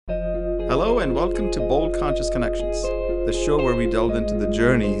Hello and welcome to Bold Conscious Connections, the show where we delve into the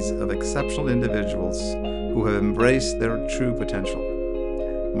journeys of exceptional individuals who have embraced their true potential.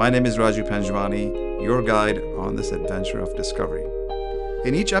 My name is Raju Panjwani, your guide on this adventure of discovery.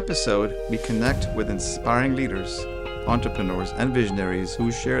 In each episode, we connect with inspiring leaders, entrepreneurs, and visionaries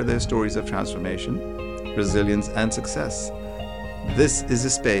who share their stories of transformation, resilience, and success. This is a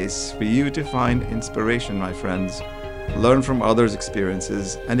space for you to find inspiration, my friends, learn from others'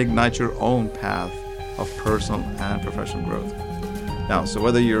 experiences, and ignite your own path of personal and professional growth. Now, so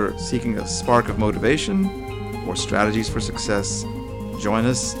whether you're seeking a spark of motivation or strategies for success, join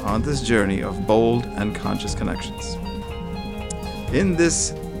us on this journey of bold and conscious connections. In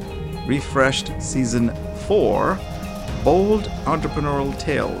this refreshed Season 4, Bold Entrepreneurial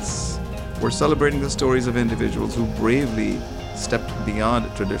Tales, we're celebrating the stories of individuals who bravely stepped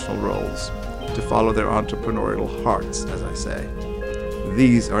beyond traditional roles to follow their entrepreneurial hearts, as I say.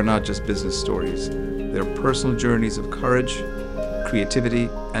 These are not just business stories, they're personal journeys of courage, creativity,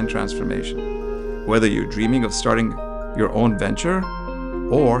 and transformation. Whether you're dreaming of starting your own venture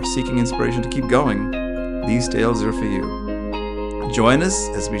or seeking inspiration to keep going, these tales are for you. Join us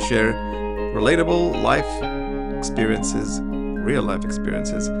as we share relatable life experiences, real life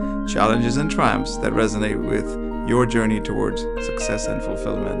experiences, challenges, and triumphs that resonate with your journey towards success and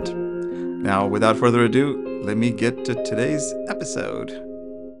fulfillment. Now, without further ado, let me get to today's episode.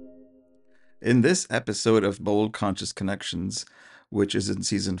 In this episode of Bold Conscious Connections, which is in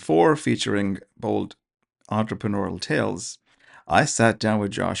Season 4, featuring Bold Entrepreneurial Tales, I sat down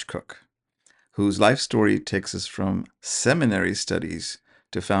with Josh Cook, whose life story takes us from seminary studies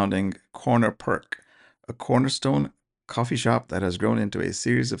to founding Corner Perk, a cornerstone coffee shop that has grown into a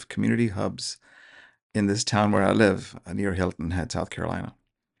series of community hubs in this town where I live, near Hilton Head, South Carolina.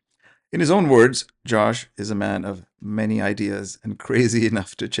 In his own words, Josh is a man of many ideas and crazy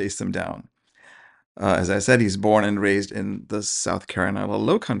enough to chase them down. As I said, he's born and raised in the South Carolina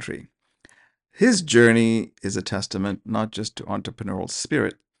Lowcountry. His journey is a testament not just to entrepreneurial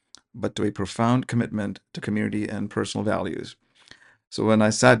spirit, but to a profound commitment to community and personal values. So when I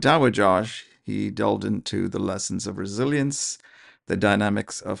sat down with Josh, he delved into the lessons of resilience, the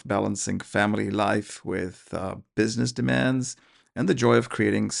dynamics of balancing family life with business demands, and the joy of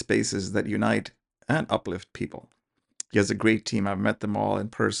creating spaces that unite and uplift people. He has a great team. I've met them all in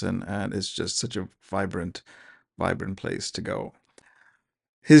person, and it's just such a vibrant place to go.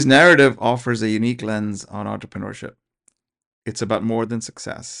 His narrative offers a unique lens on entrepreneurship. It's about more than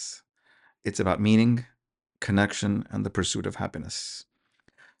success. It's about meaning, connection, and the pursuit of happiness.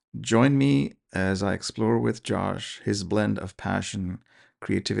 Join me as I explore with Josh his blend of passion,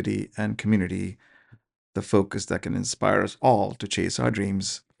 creativity, and community, the focus that can inspire us all to chase our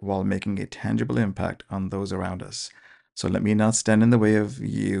dreams while making a tangible impact on those around us. So let me not stand in the way of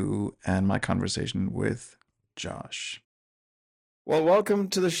you and my conversation with Josh. Well, welcome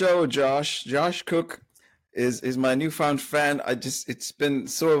to the show, Josh. Josh Cook is my newfound friend. It's been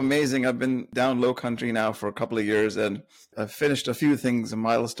so amazing. I've been down low country now for a couple of years, and I've finished a few things, a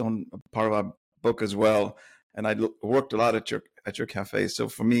milestone part of our book as well. And I worked a lot at your cafe. So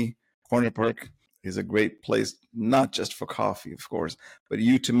for me, Corner Perk is a great place, not just for coffee, of course, but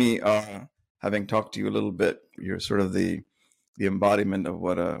you, to me, are, having talked to you a little bit, you're sort of the embodiment of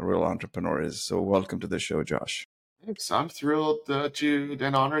what a real entrepreneur is. So welcome to the show, Josh. Thanks. I'm thrilled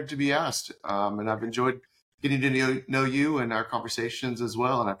and honored to be asked. And I've enjoyed getting to know you and our conversations as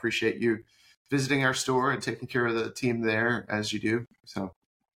well. And I appreciate you visiting our store and taking care of the team there as you do. So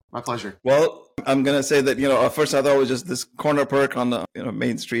my pleasure. Well, I'm going to say that, at first I thought it was just this Corner Perk on the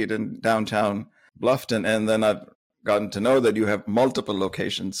Main Street in downtown Bluffton. And then I've gotten to know that you have multiple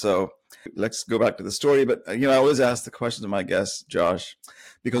locations. So let's go back to the story. But, I always ask the questions of my guests, Josh,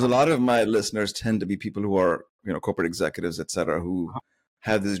 because a lot of my listeners tend to be people who are, corporate executives, et cetera, who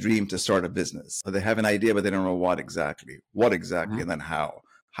have this dream to start a business. They have an idea, but they don't know what exactly, and then how.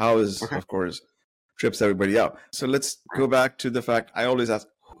 How is, of course, trips everybody out. So let's go back to the fact I always ask,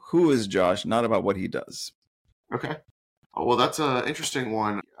 who is Josh, not about what he does. Okay. Well, that's an interesting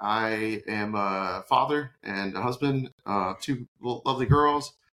one. I am a father and a husband, two lovely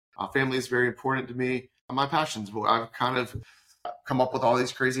girls. Family is very important to me. My passions, I've kind of come up with all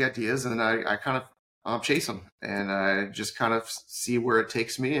these crazy ideas, and I kind of chase them, and I just kind of see where it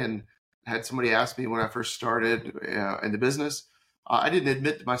takes me. And had somebody ask me when I first started in the business, I didn't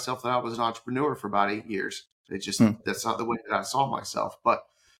admit to myself that I was an entrepreneur for about 8 years. It just that's not the way that I saw myself. But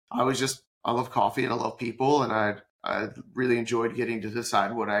I love coffee and I love people, and I really enjoyed getting to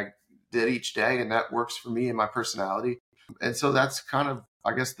decide what I did each day, and that works for me and my personality. And so that's kind of,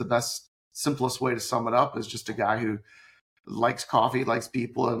 I guess, the best, simplest way to sum it up is just a guy who likes coffee, likes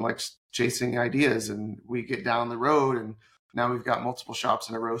people, and likes chasing ideas. And we get down the road, and now we've got multiple shops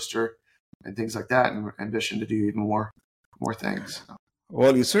and a roaster and things like that, and ambition to do even more things.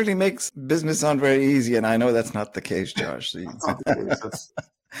 Well, you certainly make business sound very easy, and I know that's not the case, Josh. That's not the case.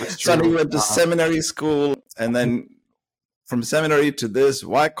 That's true. So you went to seminary school, and then from seminary to this.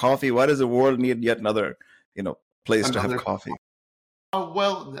 Why coffee? Why does the world need yet another, place to have coffee?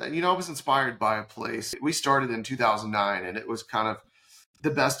 Well, I was inspired by a place. We started in 2009, and it was kind of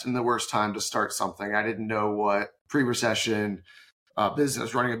the best and the worst time to start something. I didn't know what pre-recession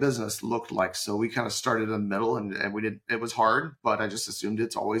running a business looked like. So we kind of started in the middle, and it was hard, but I just assumed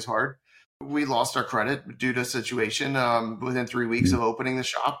it's always hard. We lost our credit due to a situation within 3 weeks of opening the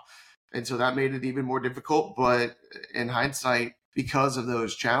shop. And so that made it even more difficult. But in hindsight, because of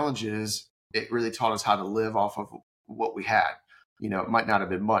those challenges, it really taught us how to live off of what we had. It might not have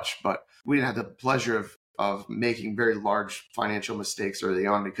been much, but we didn't have the pleasure of making very large financial mistakes early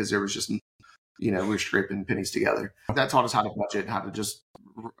on, because there was just, we were scraping pennies together. That taught us how to budget, how to just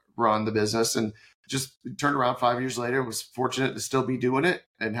run the business, and just turned around 5 years later. Was fortunate to still be doing it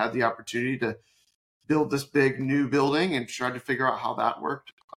and had the opportunity to build this big new building and tried to figure out how that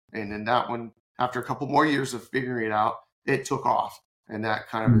worked. And then that one, after a couple more years of figuring it out, it took off. And that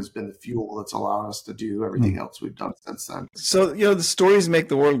kind of has been the fuel that's allowed us to do everything else we've done since then. So, the stories make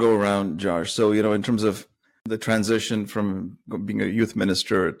the world go around, Josh. So, in terms of the transition from being a youth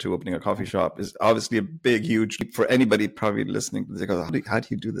minister to opening a coffee shop is obviously a big, huge leap for anybody probably listening. They go, how do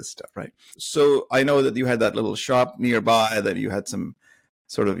you do this stuff, right? So I know that you had that little shop nearby, that you had some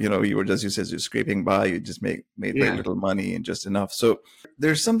sort of, you were, as you said, you're scraping by, you just made very little money and just enough. So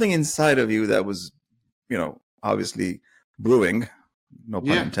there's something inside of you that was, obviously brewing, no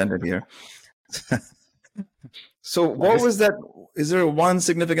pun intended here. So what was that? Is there one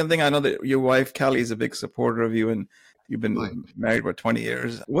significant thing? I know that your wife, Callie, is a big supporter of you, and you've been married for 20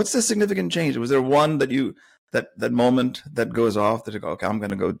 years. What's the significant change? Was there one that moment that goes off that you go, okay, I'm going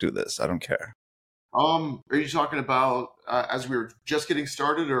to go do this. I don't care. Are you talking about as we were just getting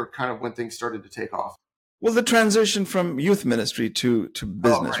started, or kind of when things started to take off? Well, the transition from youth ministry to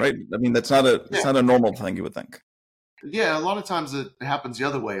business, right? I mean, it's not a normal thing, you would think. Yeah, a lot of times it happens the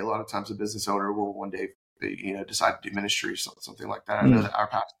other way. A lot of times a business owner will one day, decide to do ministry or something like that. I know that our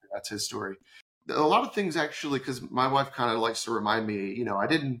pastor, that's his story. A lot of things actually, because my wife kind of likes to remind me, I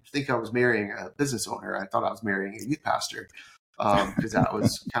didn't think I was marrying a business owner. I thought I was marrying a youth pastor, because that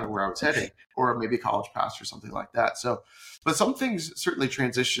was kind of where I was heading, or maybe a college pastor, something like that. So, but some things certainly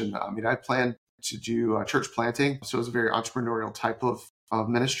transition. I mean, I planned to do church planting. So it was a very entrepreneurial type of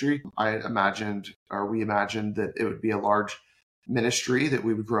ministry. We imagined that it would be a large ministry, that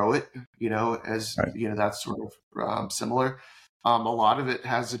we would grow it, as that's sort of similar. A lot of it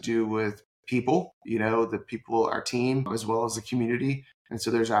has to do with people, the people, our team, as well as the community. And so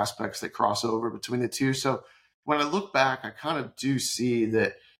there's aspects that cross over between the two. So when I look back, I kind of do see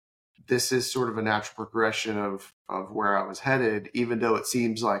that this is sort of a natural progression of where I was headed, even though it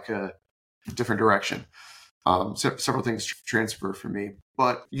seems like a different direction. Several things transfer for me.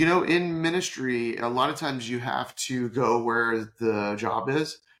 But, in ministry, a lot of times you have to go where the job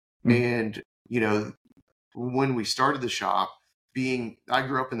is. And, when we started the shop, I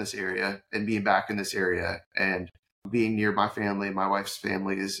grew up in this area, and being back in this area and being near my family, my wife's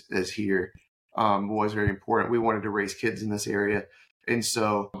family is here, was very important. We wanted to raise kids in this area. And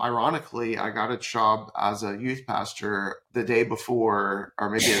so ironically, I got a job as a youth pastor the day before, or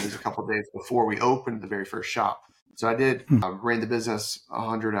maybe it was a couple of days before we opened the very first shop. So I did ran the business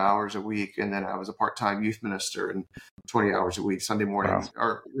 100 hours a week, and then I was a part-time youth minister and 20 hours a week, Sunday mornings,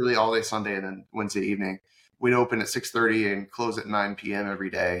 or really all day Sunday, and then Wednesday evening. We'd open at 6:30 and close at 9 p.m. every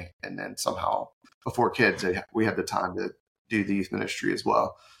day. And then somehow before kids, we had the time to do the youth ministry as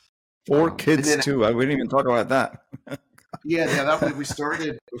well. 4 kids too. We didn't even talk about that. That we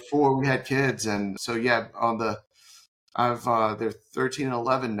started before we had kids. And so, they're 13 and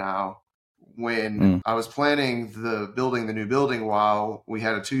 11 now. When I was planning the new building while we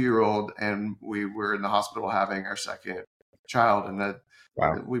had a 2-year-old, and we were in the hospital having our second child. And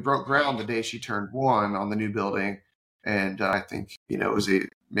we broke ground the day she turned 1 on the new building. And I think, it was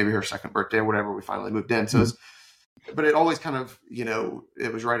maybe her second birthday or whatever, we finally moved in. So but it always kind of,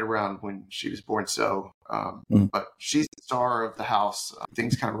 it was right around when she was born. So, but she's the star of the house.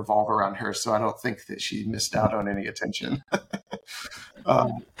 Things kind of revolve around her. So I don't think that she missed out on any attention.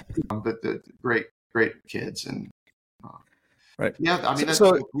 But the great kids. And right. Yeah, I mean,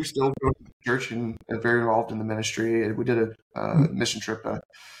 we still go to church and are very involved in the ministry. We did a mission trip a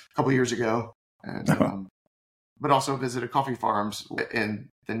couple of years ago, and but also visited coffee farms, and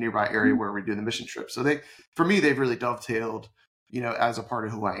the nearby area where we do the mission trip. So for me, they've really dovetailed, as a part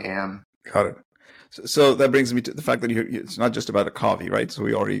of who I am. Got it. So that brings me to the fact that it's not just about a coffee, right? So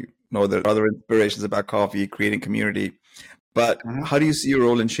we already know that other inspirations about coffee, creating community. But Mhm. how do you see your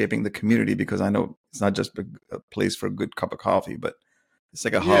role in shaping the community? Because I know it's not just a place for a good cup of coffee, but it's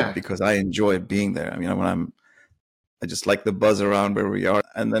like a hub Yeah, because I enjoy being there. I mean, I just like the buzz around where we are.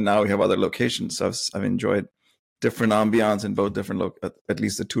 And then now we have other locations. So I've enjoyed different ambiance in both different, at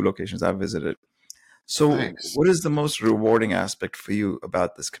least the two locations I've visited. So thanks. what is the most rewarding aspect for you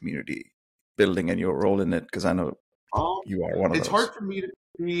about this community building and your role in it? Because I know Um, you are one of it's those. hard for me to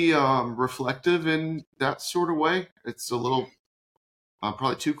be reflective in that sort of way. It's a little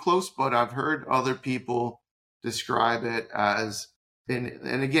probably too close, but I've heard other people describe it as,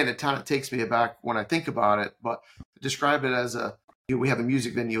 and again, it kind of takes me aback when I think about it, but describe it as we have a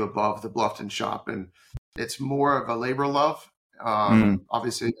music venue above the Bluffton shop, and it's more of a labor love. Mm,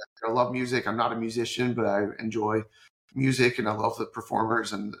 Obviously, I love music. I'm not a musician, but I enjoy music, and I love the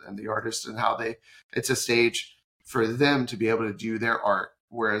performers and the artists and how it's a stage for them to be able to do their art.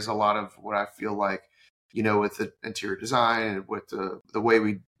 Whereas a lot of what I feel like, with the interior design and with the way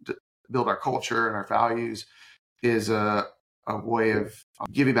we build our culture and our values is a way of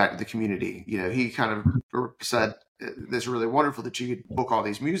giving back to the community. He kind of said, "This is really wonderful that you could book all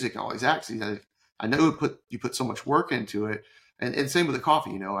these music and all these acts." He said, "I know you put so much work into it," and same with the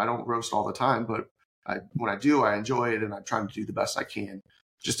coffee. I don't roast all the time, but when I do, I enjoy it, and I'm trying to do the best I can,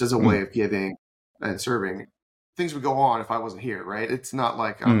 just as a way mm, of giving and serving. Things would go on if I wasn't here, right? It's not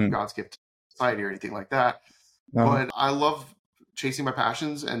like I'm mm. God's gift to society or anything like that. Uh-huh. But I love chasing my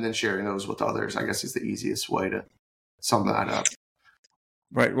passions and then sharing those with others. I guess is the easiest way to sum that up.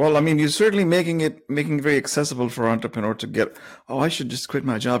 Right. Well, I mean, you're certainly making it very accessible for an entrepreneur to get, oh, I should just quit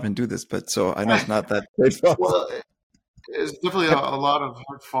my job and do this. But so I know it's not that straightforward. Well, it's definitely a lot of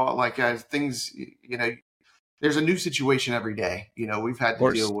hard fought. Like as things, there's a new situation every day. We've had Of to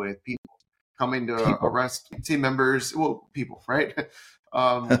course, deal with people coming to people. arrest team members. Well, people, right?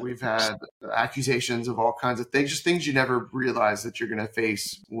 We've had accusations of all kinds of things, just things you never realize that you're going to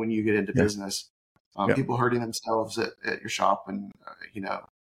face when you get into Yeah. business. Yeah. People hurting themselves at your shop, and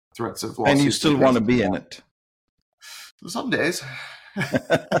threats of And you lawsuits and still want things to like be in it. that. Some days,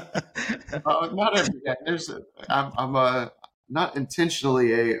 not every day. I'm not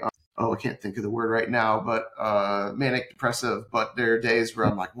intentionally I can't think of the word right now, but manic depressive. But there are days where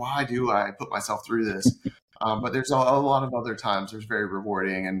I'm like, why do I put myself through this? But there's a lot of other times there's very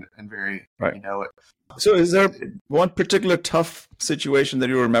rewarding and very, Right. So is there one particular tough situation that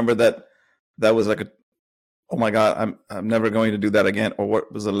you remember that was like oh my God, I'm never going to do that again? Or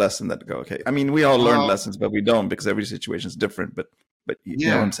what was a lesson that go, okay. I mean, we all learn lessons, but we don't because every situation is different. But you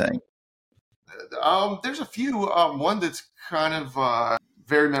know what I'm yeah. saying? There's a few. One that's kind of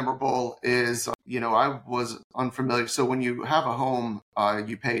very memorable is, I was unfamiliar. So when you have a home,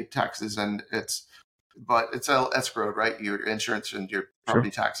 you pay taxes, and it's escrowed, right? Your insurance and your Sure.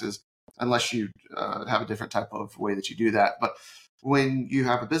 property taxes, unless you have a different type of way that you do that. But when you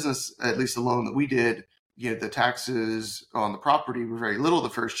have a business, at least the loan that we did, the taxes on the property were very little the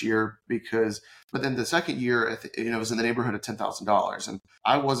first year but then the second year, it was in the neighborhood of $10,000, and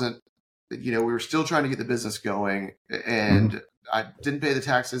I wasn't. We were still trying to get the business going, Mm-hmm. and I didn't pay the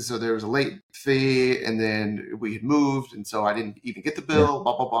taxes, so there was a late fee, and then we had moved, and so I didn't even get the Yeah. bill.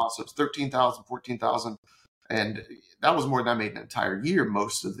 Blah blah blah. So it's 13,000, 14,000, and that was more than I made an entire year.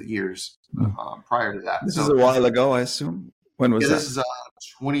 Most of the years prior to that. This is So a while ago, I assume. When was yeah, that? this is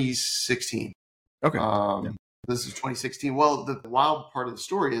 2016. Okay. Yeah. This is 2016. Well, the wild part of the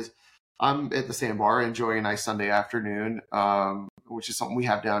story is I'm at the sandbar enjoying a nice Sunday afternoon, which is something we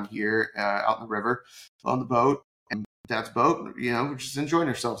have down here out in the river on the boat, and Dad's boat. We're just enjoying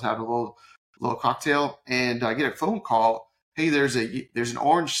ourselves, having a little cocktail, and I get a phone call. Hey, there's an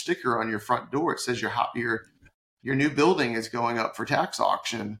orange sticker on your front door. It says your new building is going up for tax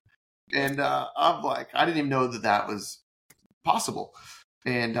auction, and I'm like, I didn't even know that was possible.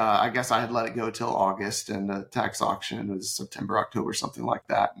 And I guess I had let it go till August, and the tax auction was September, October, something like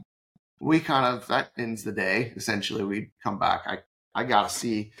that. That ends the day. Essentially, we come back. I gotta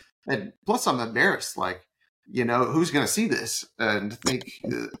see, and plus I'm embarrassed. Like, who's gonna see this and think,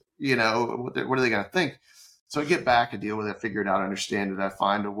 what are they gonna think? So I get back and deal with it, figure it out, understand it. I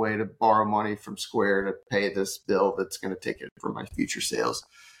find a way to borrow money from Square to pay this bill that's gonna take it for my future sales.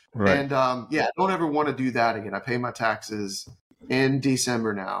 Right. And I don't ever want to do that again. I pay my taxes in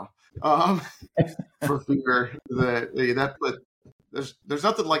December now, for fear that but there's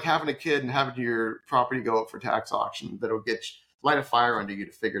nothing like having a kid and having your property go up for tax auction that'll light a fire under you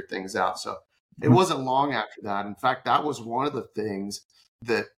to figure things out. So it wasn't long after that. In fact, that was one of the things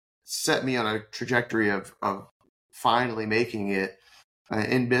that set me on a trajectory of finally making it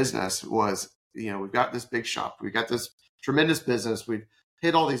in business was, we've got this big shop, we've got this tremendous business, we've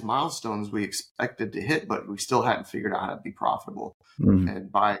hit all these milestones we expected to hit, but we still hadn't figured out how to be profitable. Mm.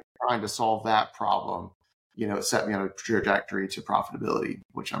 And by trying to solve that problem, it set me on a trajectory to profitability,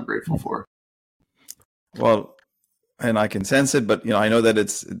 which I'm grateful for. Well, and I can sense it, but I know that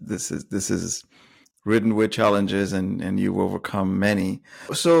this is ridden with challenges, and you've overcome many.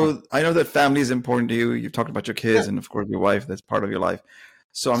 So I know that family is important to you. You've talked about your kids, and of course your wife. That's part of your life.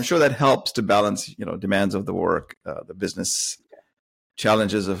 So I'm sure that helps to balance, demands of the work, the business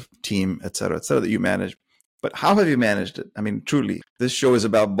challenges of team, et cetera, that you manage. But how have you managed it? I mean, truly, this show is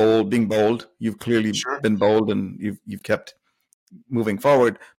about being bold. You've clearly been bold, and you've kept moving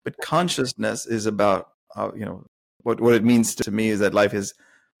forward. But consciousness is about, what it means to me is that life is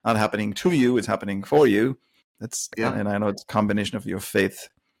not happening to you; it's happening for you. And I know it's a combination of your faith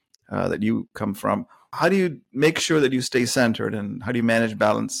that you come from. How do you make sure that you stay centered, and how do you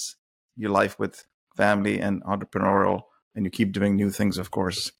balance your life with family and entrepreneurial, and you keep doing new things, of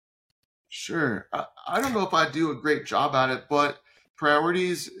course? Sure. I don't know if I do a great job at it, but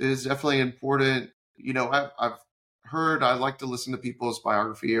priorities is definitely important. I've heard, I like to listen to people's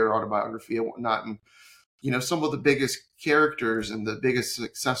biography or autobiography and whatnot. And, some of the biggest characters and the biggest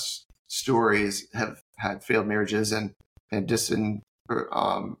success stories have had failed marriages and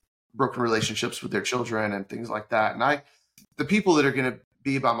broken relationships with their children and things like that. And the people that are going to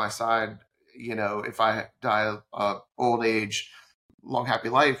be by my side, if I die of old age, long, happy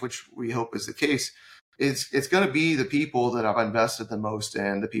life, which we hope is the case, it's going to be the people that I've invested the most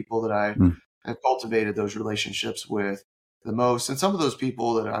in, the people that I have cultivated those relationships with the most. And some of those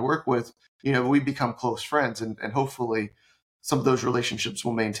people that I work with, we become close friends, and hopefully some of those relationships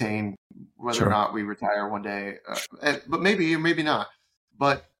will maintain whether or not we retire one day, but maybe or maybe not.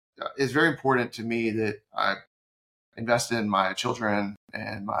 But it's very important to me that I invest in my children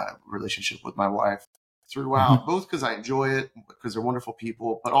and my relationship with my wife throughout, both because I enjoy it, because they're wonderful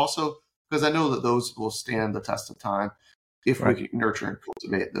people, but also because I know that those will stand the test of time if we can nurture and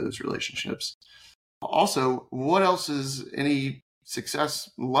cultivate those relationships. Also, what else is any success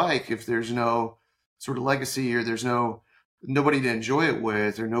like if there's no sort of legacy, or there's nobody to enjoy it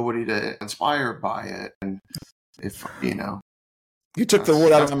with, or nobody to inspire by it? And if, you took the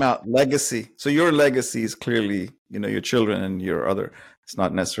word out of my mouth, legacy. So your legacy is clearly, your children and your other, it's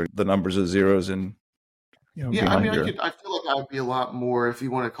not necessarily the numbers of zeros and, I mean, I feel like I'd be a lot more, if you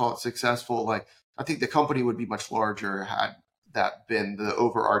want to call it successful. Like, I think the company would be much larger had that been the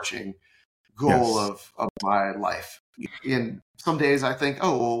overarching goal of my life. In some days I think,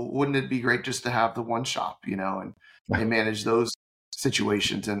 oh, well, wouldn't it be great just to have the one shop, and manage those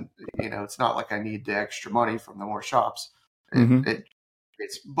situations. And, it's not like I need the extra money from the more shops. It's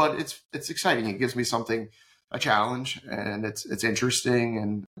exciting. It gives me a challenge, and it's interesting.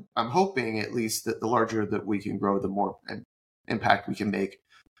 And I'm hoping at least that the larger that we can grow, the more impact we can make,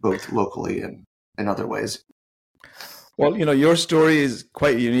 both locally and in other ways. Well, your story is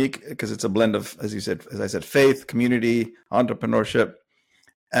quite unique because it's a blend of, as I said, faith, community, entrepreneurship.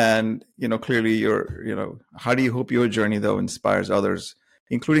 And, clearly how do you hope your journey though inspires others,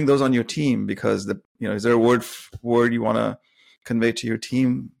 including those on your team? Because is there a word you want to convey to your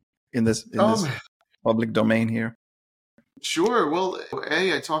team in this public domain here? Sure. Well,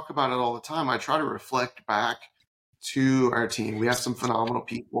 I talk about it all the time. I try to reflect back to our team. We have some phenomenal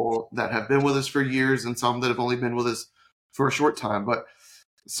people that have been with us for years, and some that have only been with us for a short time. But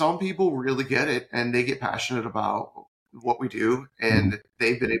some people really get it, and they get passionate about what we do, and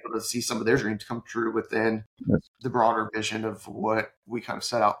they've been able to see some of their dreams come true within the broader vision of what we kind of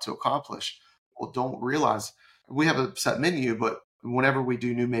set out to accomplish. Well, don't realize we have a set menu, but whenever we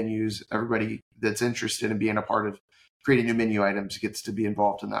do new menus, everybody that's interested in being a part of creating new menu items gets to be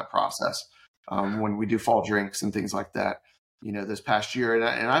involved in that process. When we do fall drinks and things like that, this past year,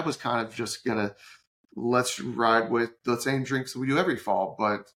 and I was kind of just gonna, let's ride with the same drinks that we do every fall,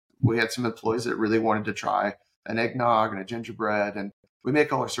 but we had some employees that really wanted to try an eggnog and a gingerbread, and we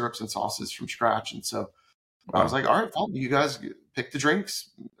make all our syrups and sauces from scratch. And so I was like, all right, fine, you guys pick the drinks,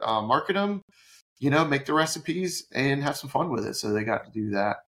 market them, make the recipes, and have some fun with it. So they got to do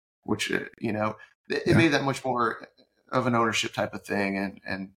that, which, it made that much more of an ownership type of thing,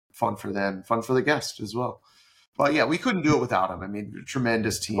 and fun for them, fun for the guests as well. But yeah, we couldn't do it without them. I mean,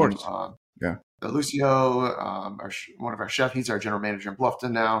 tremendous team. Lucio, one of our chefs, he's our general manager in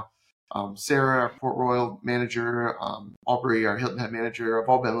Bluffton now. Sarah, our Port Royal manager, Aubrey, our Hilton Head manager, have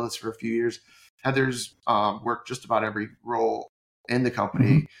all been with us for a few years. Heather's worked just about every role in the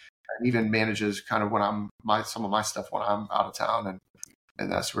company, and even manages kind of when some of my stuff when I'm out of town,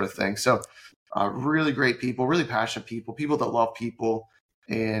 and that sort of thing. So really great people, really passionate people, people that love people.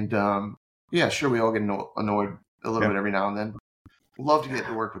 And yeah, sure, we all get annoyed a little bit every now and then. Love to get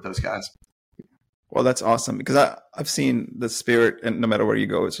to work with those guys. Well, that's awesome, because I've seen the spirit, and no matter where you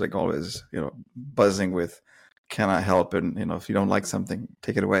go, it's like always, buzzing with, can I help? And, if you don't like something,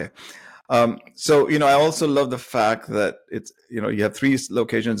 take it away. So, I also love the fact that it's, you have 3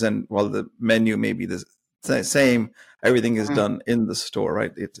 locations, and while the menu may be the same, everything is done in the store,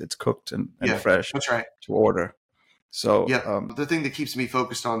 right? It's cooked and fresh. That's right. To order. So the thing that keeps me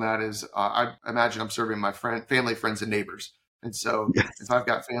focused on that is I imagine I'm serving my family, friends, and neighbors. And so if I've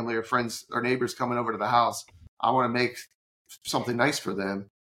got family or friends or neighbors coming over to the house, I want to make something nice for them.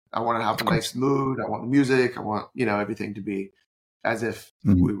 I want to have a nice mood. I want the music. I want, everything to be as if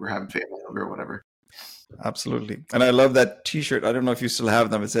we were having family over or whatever. Absolutely. And I love that T-shirt. I don't know if you still have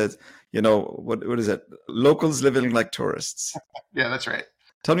them. It says, what is it? Locals living like tourists. Yeah, that's right.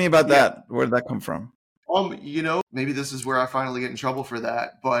 Tell me about that. Where did that come from? Maybe this is where I finally get in trouble for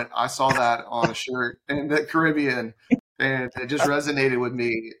that, but I saw that on a shirt in the Caribbean and it just resonated with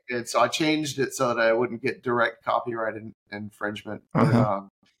me. And so I changed it so that I wouldn't get direct copyright infringement. But,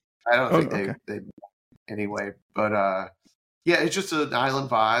 I don't think they anyway, but yeah, it's just an island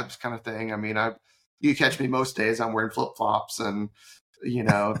vibes kind of thing. I mean, you catch me most days, I'm wearing flip flops and,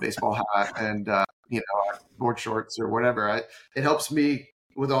 baseball hat and, board shorts or whatever. It helps me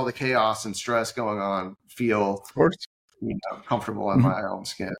with all the chaos and stress going on, feel comfortable in my own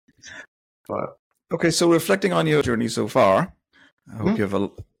skin. But okay, so reflecting on your journey so far, I hope you have a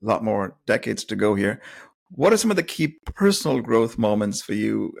lot more decades to go here. What are some of the key personal growth moments for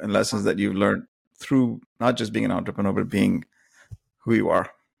you and lessons that you've learned through not just being an entrepreneur, but being who you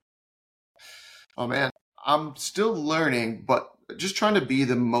are? Oh man, I'm still learning, but just trying to be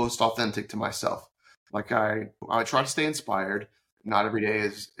the most authentic to myself. Like I try to stay inspired. Not every day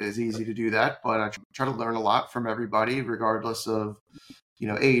is easy to do that, but I try to learn a lot from everybody, regardless of,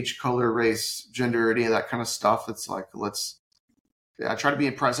 age, color, race, gender, any of that kind of stuff. It's like, I try to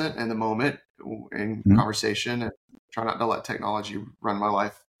be present in the moment in conversation and try not to let technology run my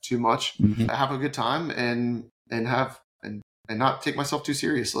life too much. I have a good time and not take myself too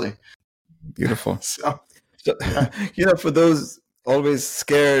seriously. Beautiful. So, for those always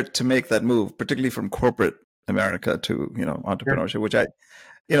scared to make that move, particularly from corporate America to entrepreneurship, which I'm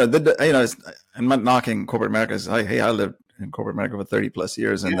not knocking corporate America. I lived in corporate America for 30 plus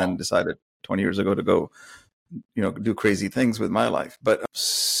years and then decided 20 years ago to go do crazy things with my life. But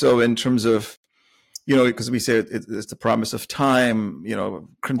so in terms of because we say it's the promise of time,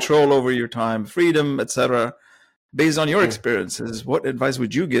 control over your time, freedom, etc. Based on your experiences, what advice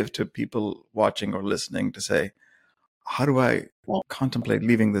would you give to people watching or listening to say, how do I contemplate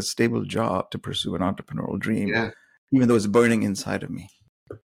leaving this stable job to pursue an entrepreneurial dream, even though it's burning inside of me?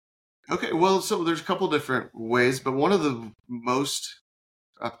 Okay, well, so there's a couple different ways, but one of the most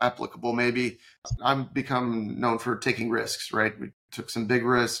applicable, maybe, I've become known for taking risks, right? We took some big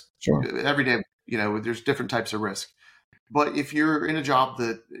risks. Sure. Every day, there's different types of risk. But if you're in a job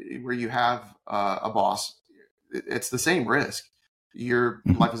where you have a boss, it's the same risk. Your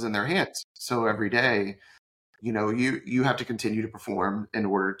life is in their hands. So every day, you have to continue to perform in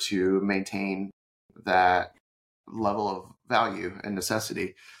order to maintain that level of value and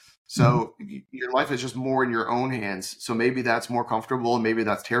necessity. So your life is just more in your own hands. So maybe that's more comfortable and maybe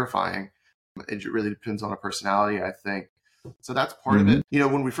that's terrifying. It really depends on a personality, I think. So that's part of it.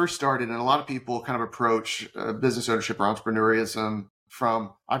 When we first started, and a lot of people kind of approach business ownership or entrepreneurism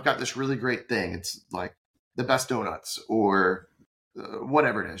from, I've got this really great thing. It's like the best donuts or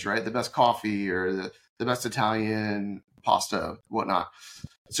whatever it is, right? The best coffee or the best Italian pasta, whatnot.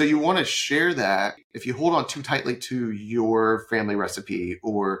 So you want to share that. If you hold on too tightly to your family recipe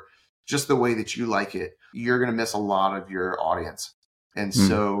or just the way that you like it, you're going to miss a lot of your audience. And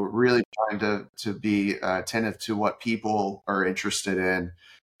so really trying to be attentive to what people are interested in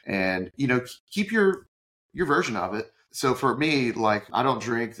and, keep your version of it. So for me, like, I don't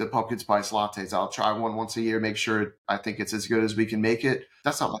drink the pumpkin spice lattes. I'll try one once a year, make sure I think it's as good as we can make it.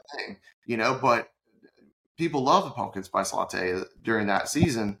 That's not my thing, but people love the pumpkin spice latte during that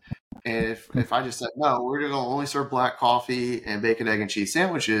season. And if I just said, no, we're going to only serve black coffee and bacon, egg, and cheese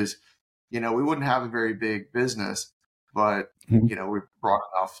sandwiches, we wouldn't have a very big business. But, we brought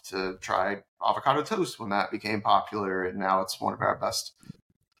enough to try avocado toast when that became popular. And now it's one of our best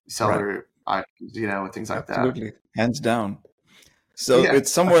seller items, and things like that. Absolutely. Hands down. So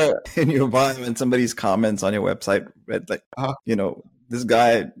it's somewhere in your bio and somebody's comments on your website read like, this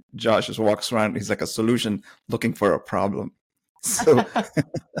guy, Josh, just walks around. He's like a solution looking for a problem. So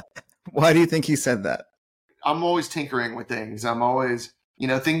why do you think he said that? I'm always tinkering with things. I'm always,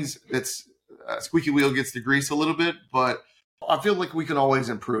 things, it's squeaky wheel gets the grease a little bit, but I feel like we can always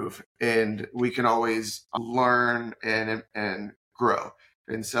improve and we can always learn and grow.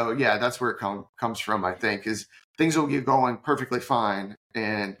 And so, yeah, that's where it comes from, I think, is things will get going perfectly fine.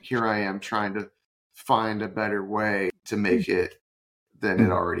 And here I am trying to find a better way to make it than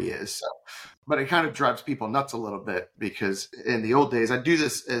it already is. So, but it kind of drives people nuts a little bit because in the old days, I do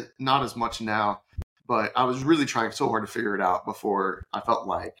this not as much now, but I was really trying so hard to figure it out before I felt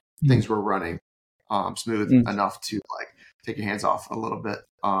like things were running smooth enough to like take your hands off a little bit,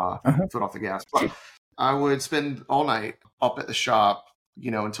 foot off the gas. But I would spend all night up at the shop,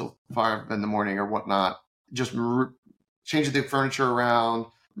 until 5 in the morning or whatnot, just changing the furniture around,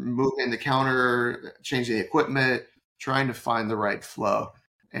 moving the counter, changing the equipment, trying to find the right flow.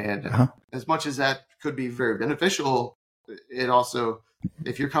 And as much as that could be very beneficial, it also,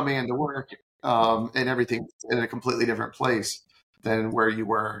 if you're coming into work and everything's in a completely different place than where you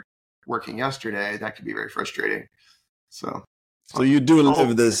were working yesterday, that could be very frustrating. So you do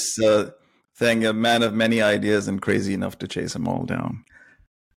live this thing, a man of many ideas and crazy enough to chase them all down.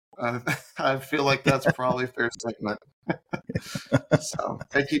 I feel like that's probably a fair statement. So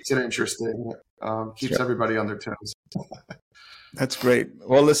it keeps it interesting, keeps everybody on their toes. That's great.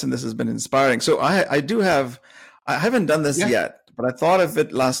 Well, listen, this has been inspiring. So I haven't done this yet, but I thought of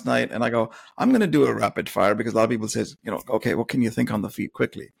it last night and I go, I'm going to do a rapid fire because a lot of people say, okay, what can you think on the feet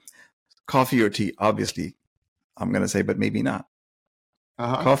quickly? Coffee or tea? Obviously, I'm going to say, but maybe not.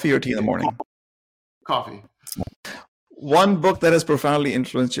 Coffee or tea in the morning? Coffee. One book that has profoundly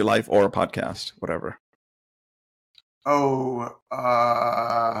influenced your life or a podcast, whatever. The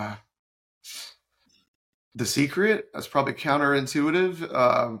Secret. That's probably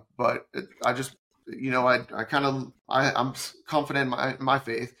counterintuitive, but I just, I'm confident in my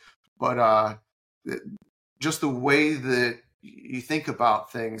faith, but just the way that you think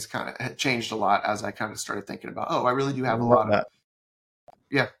about things kind of had changed a lot as I kind of started thinking about, I really do have a lot of.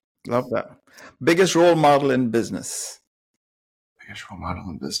 Yeah. Love that. Biggest role model in business.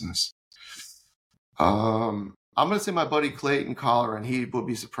 I'm going to say my buddy Clayton Collar, and he will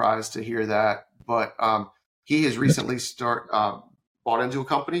be surprised to hear that. But he has recently bought into a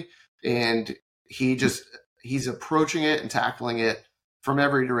company, and he's approaching it and tackling it from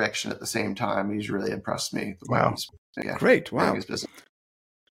every direction at the same time. He's really impressed me. Wow. Great. Wow.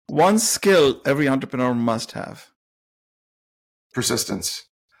 One skill every entrepreneur must have. Persistence.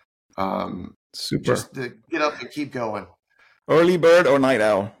 Super. Just to get up and keep going. Early bird or night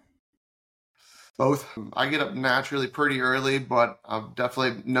owl? Both. I get up naturally pretty early, but I'm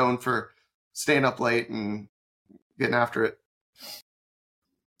definitely known for staying up late and getting after it.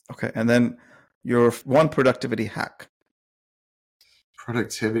 Okay. And then your one productivity hack.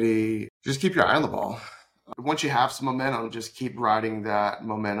 Productivity. Just keep your eye on the ball. Once you have some momentum, just keep riding that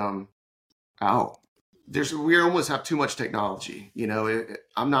momentum out. We almost have too much technology.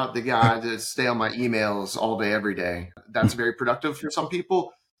 I'm not the guy to stay on my emails all day, every day. That's very productive for some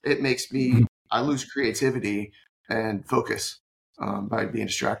people. It makes I lose creativity and focus by being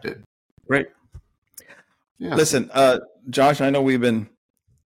distracted. Great. Yeah. Listen, Josh, I know we've been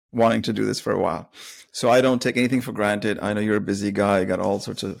wanting to do this for a while, so I don't take anything for granted. I know you're a busy guy. You got all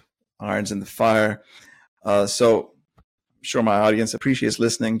sorts of irons in the fire. So I'm sure my audience appreciates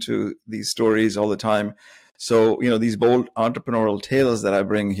listening to these stories all the time. So, these bold entrepreneurial tales that I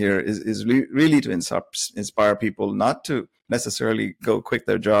bring here is really to inspire people not to necessarily go quit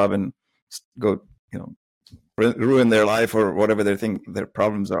their job and go, ruin their life or whatever their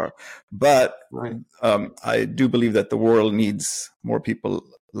problems are. But I do believe that the world needs more people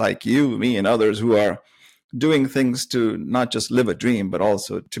like you, me, and others who are doing things to not just live a dream, but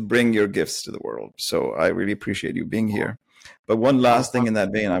also to bring your gifts to the world. So I really appreciate you being here. But one last thing in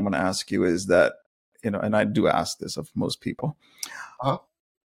that vein I want to ask you is that, and I do ask this of most people,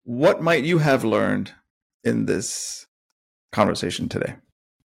 what might you have learned in this conversation today?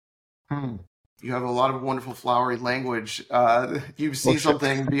 You have a lot of wonderful flowery language. You see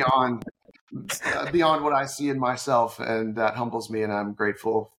something beyond what I see in myself, and that humbles me, and I'm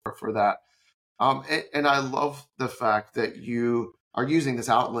grateful for that. And I love the fact that you are using this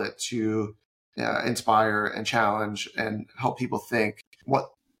outlet to inspire and challenge and help people think what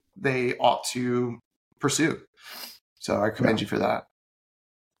they ought to pursue. So I commend you for that.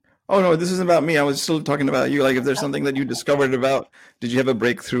 Oh, no, this isn't about me. I was still talking about you. Like, if there's something that you discovered about, did you have a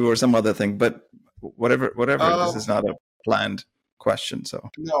breakthrough or some other thing? But whatever, this is not a planned question. So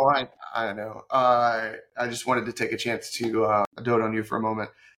no, I know. I just wanted to take a chance to dote on you for a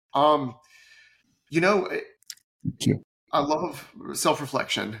moment. Thank you. I love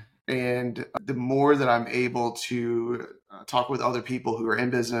self-reflection. And the more that I'm able to talk with other people who are in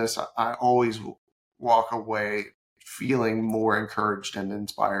business, I always walk away feeling more encouraged and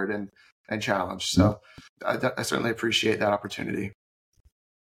inspired and challenged. So I certainly appreciate that opportunity.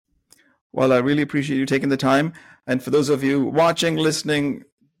 Well, I really appreciate you taking the time. And for those of you watching, listening,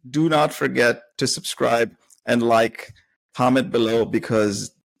 do not forget to subscribe and like, comment below,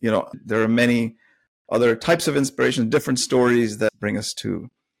 because there are many other types of inspiration, different stories that bring us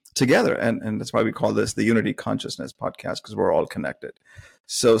together. And that's why we call this the Unity Consciousness Podcast, because we're all connected.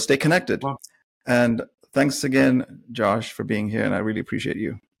 So stay connected. Well, and thanks again, Josh, for being here. And I really appreciate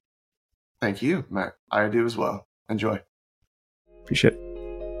you. Thank you, Matt. I do as well. Enjoy. Appreciate it.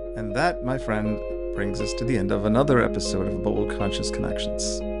 And that, my friend, brings us to the end of another episode of Bold Conscious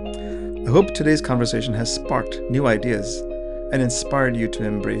Connections. I hope today's conversation has sparked new ideas and inspired you to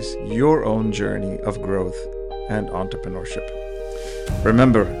embrace your own journey of growth and entrepreneurship.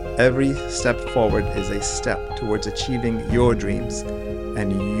 Remember, every step forward is a step towards achieving your dreams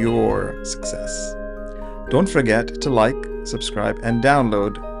and your success. Don't forget to like, subscribe, and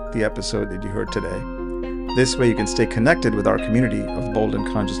download the episode that you heard today. This way you can stay connected with our community of bold and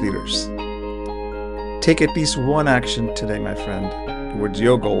conscious leaders. Take at least one action today, my friend, towards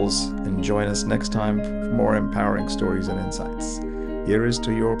your goals, and join us next time for more empowering stories and insights. Here is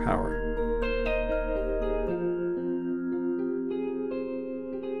to your power.